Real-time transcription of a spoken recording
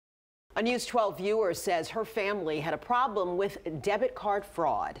A News 12 viewer says her family had a problem with debit card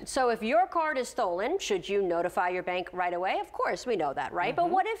fraud. So if your card is stolen, should you notify your bank right away? Of course, we know that, right? But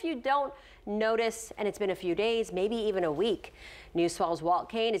what if you don't notice and it's been a few days, maybe even a week? News 12's Walt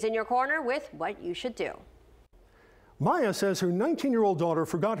Kane is in your corner with what you should do. Maya says her 19-year-old daughter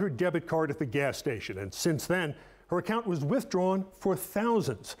forgot her debit card at the gas station, and since then, her account was withdrawn for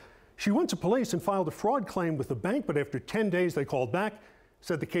thousands. She went to police and filed a fraud claim with the bank, but after 10 days they called back,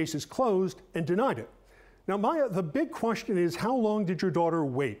 said the case is closed, and denied it. Now, Maya, the big question is, how long did your daughter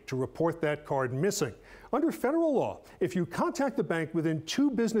wait to report that card missing? Under federal law, if you contact the bank within 2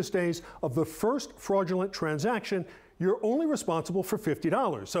 business days of the first fraudulent transaction, you're only responsible for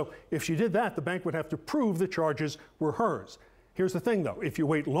 $50. So if she did that, the bank would have to prove the charges were hers. Here's the thing, though. If you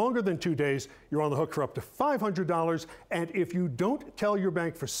wait longer than 2 days, you're on the hook for up to $500. And if you don't tell your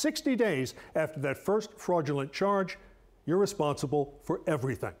bank for 60 days after that first fraudulent charge, you're responsible for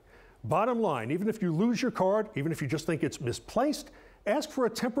everything. Bottom line, even if you lose your card, even if you just think it's misplaced, ask for a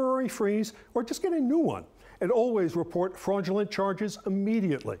temporary freeze or just get a new one. And always report fraudulent charges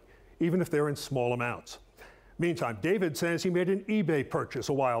immediately, even if they're in small amounts. Meantime, David says he made an eBay purchase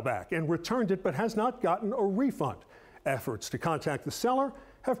a while back and returned it, but has not gotten a refund. Efforts to contact the seller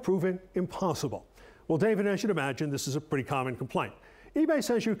have proven impossible. Well, David, as you'd imagine, this is a pretty common complaint. eBay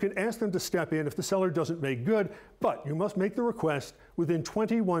says you can ask them to step in if the seller doesn't make good, but you must make the request within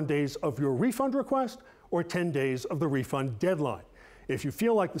 21 days of your refund request or 10 days of the refund deadline. If you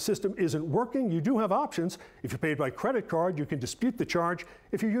feel like the system isn't working, you do have options. If you paid by credit card, you can dispute the charge.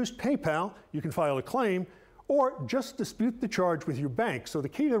 If you used PayPal, you can file a claim, or just dispute the charge with your bank. So the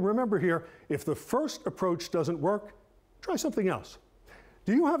key to remember here, if the first approach doesn't work, try something else.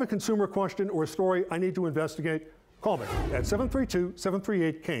 Do you have a consumer question or a story I need to investigate? Call me at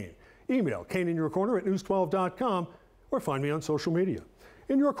 732-738-KANE. Email KaneInYourCorner@news12.com or find me on social media.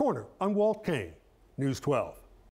 In Your Corner, I'm Walt Kane, News 12.